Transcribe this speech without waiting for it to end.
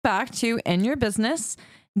Back to In Your Business.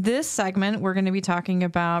 This segment, we're going to be talking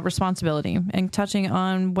about responsibility and touching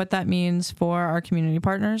on what that means for our community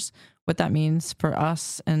partners, what that means for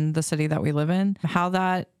us and the city that we live in, how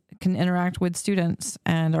that can interact with students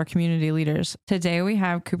and our community leaders. Today we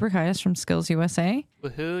have Cooper Caius from Skills USA.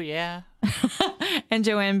 Woohoo, yeah. And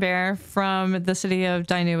Joanne Bear from the City of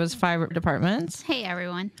Dinuba's Fire Department. Hey,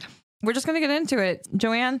 everyone. We're just going to get into it.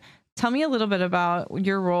 Joanne, tell me a little bit about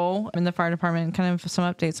your role in the fire department, kind of some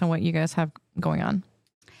updates on what you guys have going on.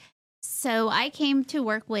 So I came to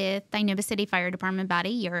work with Dinuba City Fire Department about a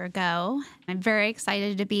year ago. I'm very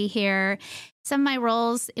excited to be here. Some of my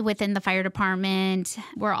roles within the fire department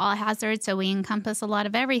were all hazards, so we encompass a lot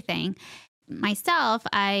of everything. Myself,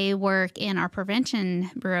 I work in our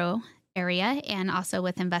prevention bureau area and also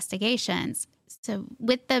with investigations. So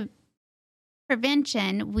with the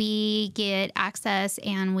prevention, we get access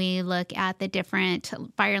and we look at the different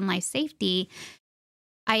fire and life safety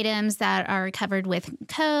items that are covered with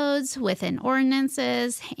codes, within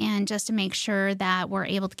ordinances, and just to make sure that we're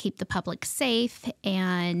able to keep the public safe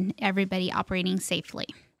and everybody operating safely.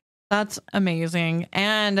 That's amazing.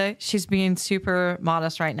 And she's being super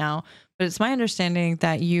modest right now, but it's my understanding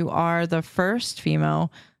that you are the first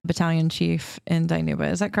female battalion chief in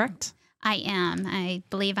Dinuba. Is that correct? I am. I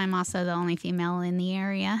believe I'm also the only female in the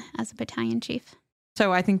area as a battalion chief.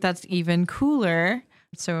 So I think that's even cooler.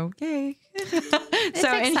 So yay. It's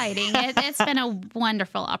exciting. It's been a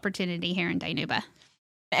wonderful opportunity here in Dinuba.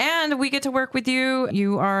 And we get to work with you.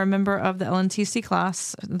 You are a member of the LNTC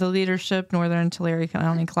class, the Leadership Northern Tulare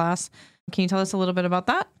County class. Can you tell us a little bit about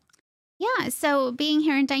that? Yeah, so being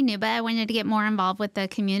here in Dinuba, I wanted to get more involved with the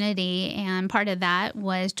community, and part of that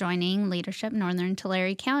was joining Leadership Northern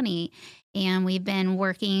Tulare County. And we've been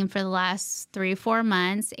working for the last 3 or 4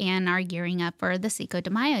 months and are gearing up for the Cinco de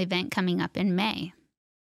Mayo event coming up in May.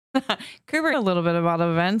 Cooper, a little bit about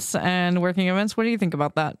events and working events. What do you think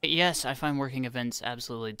about that? Yes, I find working events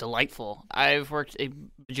absolutely delightful. I've worked a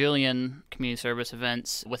bajillion community service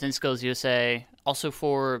events within Skills USA, also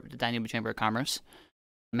for the Dinuba Chamber of Commerce,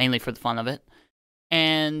 mainly for the fun of it.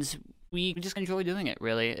 And we just enjoy doing it,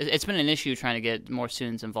 really. It's been an issue trying to get more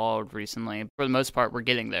students involved recently. For the most part, we're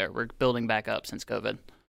getting there. We're building back up since COVID.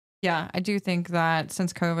 Yeah, I do think that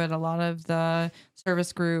since COVID, a lot of the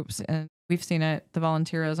service groups, and we've seen it, the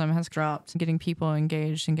volunteerism has dropped. Getting people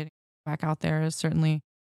engaged and getting back out there is certainly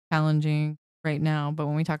challenging right now. But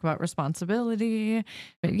when we talk about responsibility,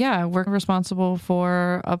 yeah, we're responsible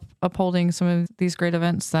for upholding some of these great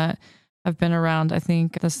events that have been around. I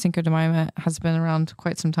think the Cinco de Mayo has been around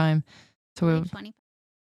quite some time. So Like 20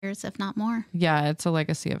 years, if not more. yeah, it's a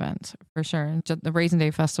legacy event for sure. The Raisin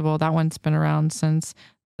Day Festival, that one's been around since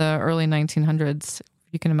the early 1900s.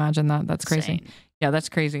 You can imagine that. That's crazy. Insane. Yeah, that's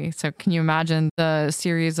crazy. So can you imagine the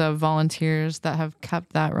series of volunteers that have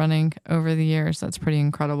kept that running over the years? That's pretty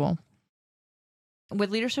incredible.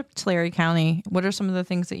 With Leadership Tulare County, what are some of the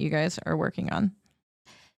things that you guys are working on?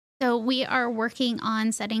 So we are working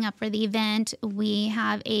on setting up for the event. We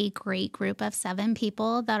have a great group of 7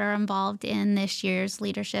 people that are involved in this year's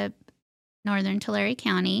Leadership Northern Tulare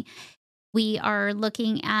County. We are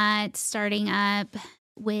looking at starting up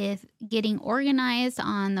with getting organized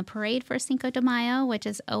on the parade for Cinco de Mayo, which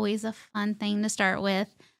is always a fun thing to start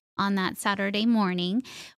with on that Saturday morning.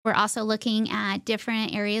 We're also looking at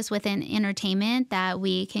different areas within entertainment that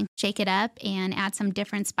we can shake it up and add some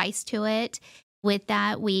different spice to it. With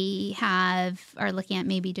that, we are looking at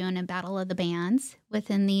maybe doing a battle of the bands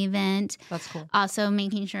within the event. That's cool. Also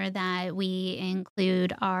making sure that we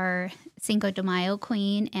include our Cinco de Mayo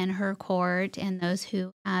queen and her court and those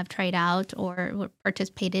who have tried out or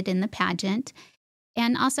participated in the pageant.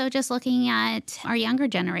 And also just looking at our younger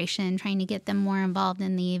generation, trying to get them more involved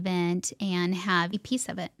in the event and have a piece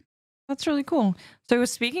of it. That's really cool. So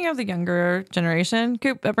speaking of the younger generation,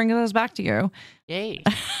 Coop, that brings us back to you. Yay.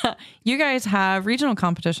 You guys have regional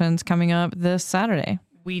competitions coming up this Saturday.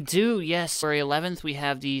 We do, yes. For 11th, we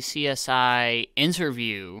have the CSI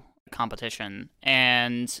interview competition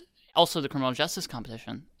and also the criminal justice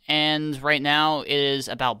competition. And right now it is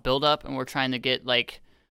about build up, and we're trying to get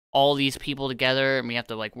all these people together, and we have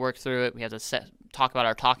to work through it. We have to talk about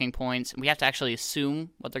our talking points. We have to actually assume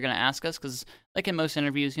what they're going to ask us, because in most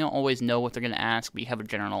interviews, you don't always know what they're going to ask, but you have a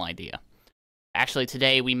general idea. Actually,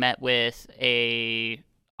 today we met with a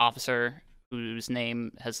officer whose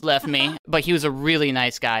name has left me, but he was a really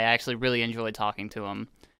nice guy. I actually really enjoyed talking to him,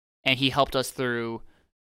 and he helped us through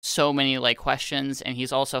so many questions, and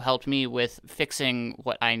he's also helped me with fixing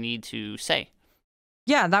what I need to say.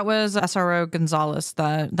 Yeah, that was SRO Gonzalez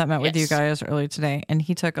that met with you Yes. guys earlier today, and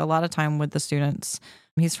he took a lot of time with the students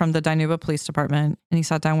He's from the Dinuba Police Department, and he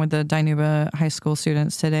sat down with the Dinuba high school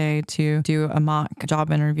students today to do a mock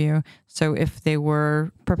job interview. So if they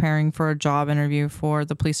were preparing for a job interview for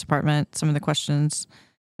the police department, some of the questions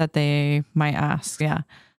that they might ask. Yeah.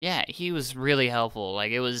 Yeah, he was really helpful.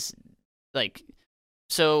 Like, it was like,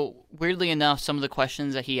 so weirdly enough, some of the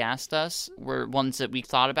questions that he asked us were ones that we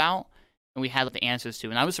thought about and we had the answers to.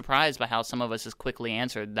 And I was surprised by how some of us just quickly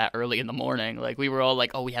answered that early in the morning. Like, we were all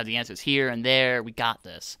like, oh, we have the answers here and there. We got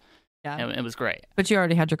this. Yeah. And it was great. But you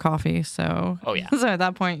already had your coffee. So, oh, yeah. So at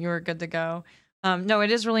that point, you were good to go. No, it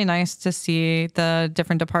is really nice to see the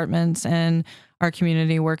different departments in our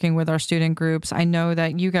community working with our student groups. I know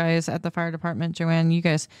that you guys at the fire department, Joanne, you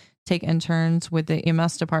guys take interns with the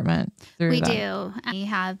EMS department through We that. do. We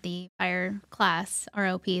have the fire class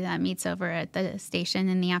ROP that meets over at the station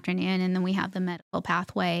in the afternoon, and then we have the medical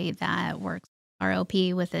pathway that works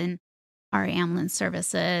ROP within our ambulance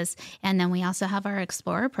services. And then we also have our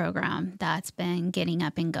Explorer program that's been getting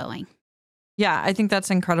up and going. Yeah, I think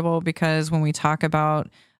that's incredible because when we talk about,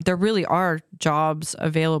 there really are jobs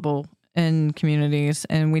available in communities,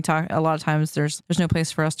 and we talk a lot of times there's no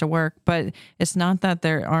place for us to work, but it's not that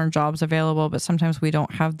there aren't jobs available, but sometimes we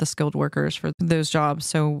don't have the skilled workers for those jobs.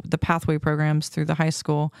 So the pathway programs through the high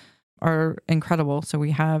school are incredible. So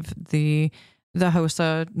we have the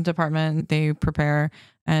HOSA department, they prepare,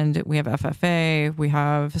 and we have FFA, we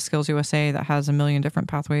have Skills USA that has a million different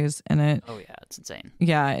pathways in it. Oh, yeah, it's insane.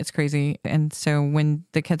 Yeah, it's crazy. And so when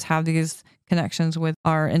the kids have these connections with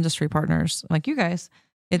our industry partners like you guys,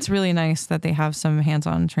 it's really nice that they have some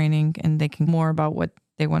hands-on training and they can more about what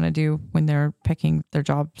they want to do when they're picking their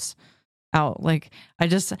jobs out. Like,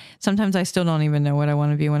 sometimes I still don't even know what I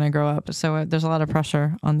want to be when I grow up. So there's a lot of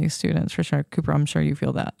pressure on these students for sure. Cooper, I'm sure you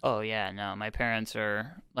feel that. Oh, yeah, no, my parents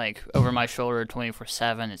are like over my shoulder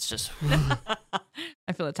 24/7. It's just,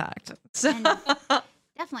 I feel attacked. And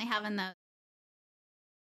definitely having those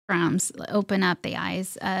programs open up the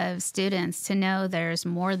eyes of students to know there's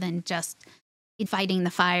more than just fighting the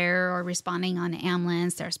fire or responding on an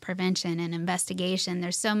ambulance. There's prevention and investigation.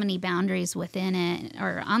 There's so many boundaries within it,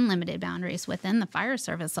 or unlimited boundaries within the fire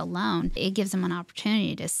service alone. It gives them an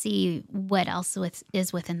opportunity to see what else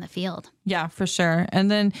is within the field. Yeah, for sure. And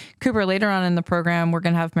then Cooper, later on in the program, we're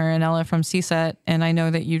going to have Marianella from CSET. And I know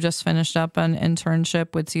that you just finished up an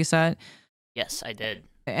internship with CSET. yes, I did.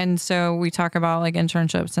 And so we talk about like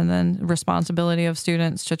internships and then responsibility of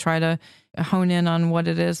students to try to hone in on what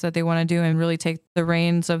it is that they want to do and really take the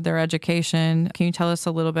reins of their education. Can you tell us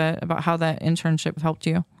a little bit about how that internship helped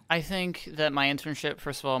you? I think that my internship,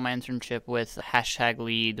 first of all, my internship with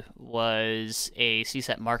 #lead was a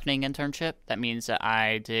CSET marketing internship. That means that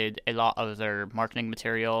I did a lot of their marketing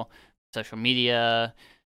material, social media,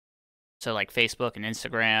 so like Facebook and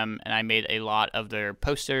Instagram, and I made a lot of their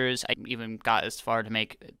posters. I even got as far to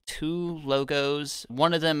make 2 logos.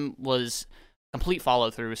 One of them was complete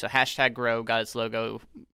follow through. So #grow got its logo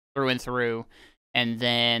through and through. And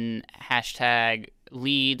then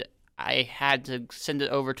 #lead, I had to send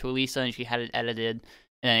it over to Elisa and she had it edited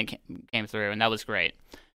and then it came through, and that was great.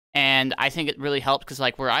 And I think it really helped because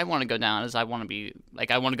like where I want to go down is I want to be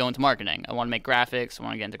like, I want to go into marketing. I want to make graphics. I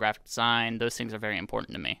want to get into graphic design. Those things are very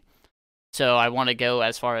important to me. So I want to go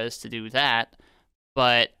as far as to do that.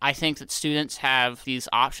 But I think that students have these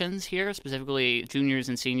options here, specifically juniors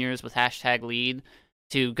and seniors with #lead,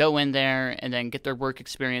 to go in there and then get their work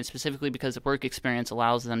experience, specifically because the work experience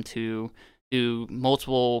allows them to do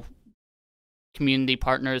multiple community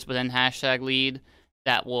partners within #lead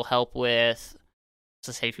that will help with,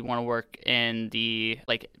 let's say if you want to work in the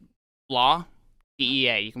like law,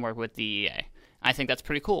 DEA, you can work with DEA. I think that's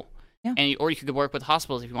pretty cool. Yeah. Or you could work with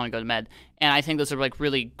hospitals if you want to go to med. And I think those are like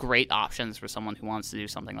really great options for someone who wants to do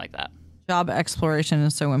something like that. Job exploration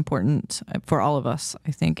is so important for all of us,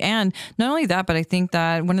 I think. And not only that, but I think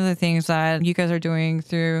that one of the things that you guys are doing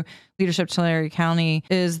through Leadership Tulare County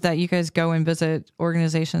is that you guys go and visit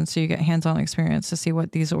organizations so you get hands-on experience to see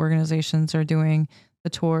what these organizations are doing, the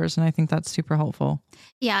tours, and I think that's super helpful.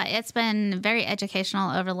 Yeah, it's been very educational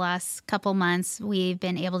over the last couple months. We've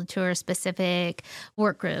been able to tour specific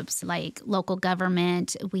work groups like local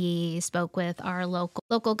government. We spoke with our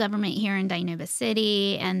local government here in Dinuba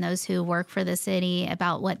City and those who work for the city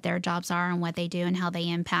about what their jobs are and what they do and how they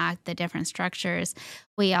impact the different structures.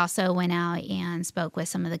 We also went out and spoke with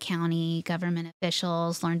some of the county government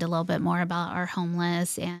officials, learned a little bit more about our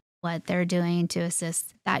homeless and what they're doing to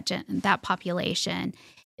assist that population.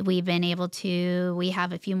 We've been able to, we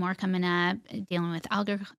have a few more coming up dealing with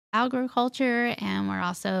agriculture, and we're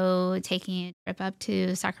also taking a trip up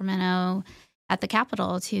to Sacramento at the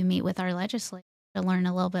Capitol to meet with our legislators to learn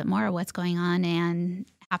a little bit more of what's going on and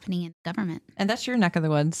happening in government. And that's your neck of the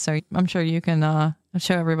woods, so I'm sure you can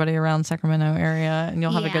show everybody around Sacramento area, and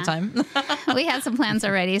you'll have a good time. We have some plans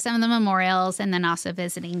already, some of the memorials, and then also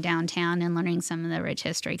visiting downtown and learning some of the rich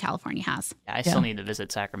history California has. Yeah, I still need to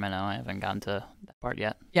visit Sacramento. I haven't gotten to that part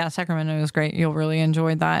yet. Yeah, Sacramento is great. You'll really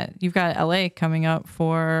enjoy that. You've got LA coming up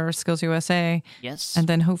for Skills USA. Yes. And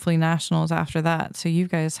then hopefully nationals after that. So you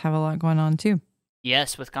guys have a lot going on too.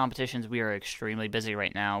 Yes, with competitions, we are extremely busy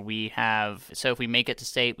right now. So if we make it to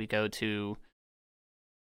state, we go to,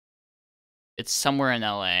 it's somewhere in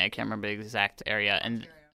LA. I can't remember the exact area. And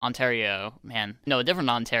Ontario, man. No, a different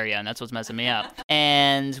Ontario, and that's what's messing me up.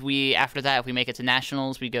 And after that, if we make it to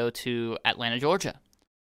nationals, we go to Atlanta, Georgia,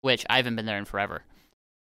 which I haven't been there in forever.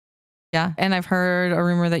 Yeah, and I've heard a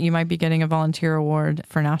rumor that you might be getting a volunteer award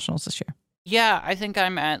for nationals this year. Yeah, I think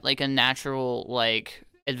I'm at a natural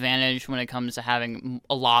advantage when it comes to having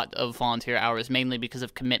a lot of volunteer hours, mainly because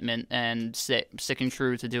of commitment and sticking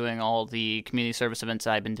true to doing all the community service events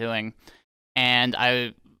that I've been doing. And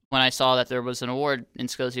when I saw that there was an award in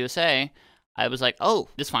Skills USA, I was like, oh,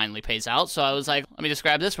 this finally pays out. So I was like, let me just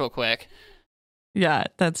grab this real quick. Yeah,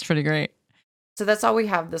 that's pretty great. So that's all we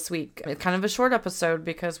have this week. It's kind of a short episode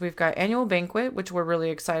because we've got annual banquet, which we're really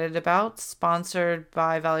excited about, sponsored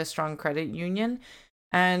by Valley Strong Credit Union.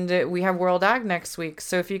 And we have World Ag next week.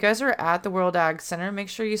 So if you guys are at the World Ag Center, make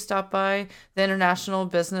sure you stop by the International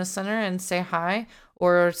Business Center and say hi,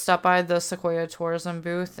 or stop by the Sequoia Tourism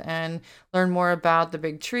booth and learn more about the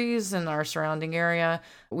big trees and our surrounding area.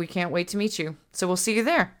 We can't wait to meet you. So we'll see you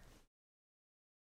there.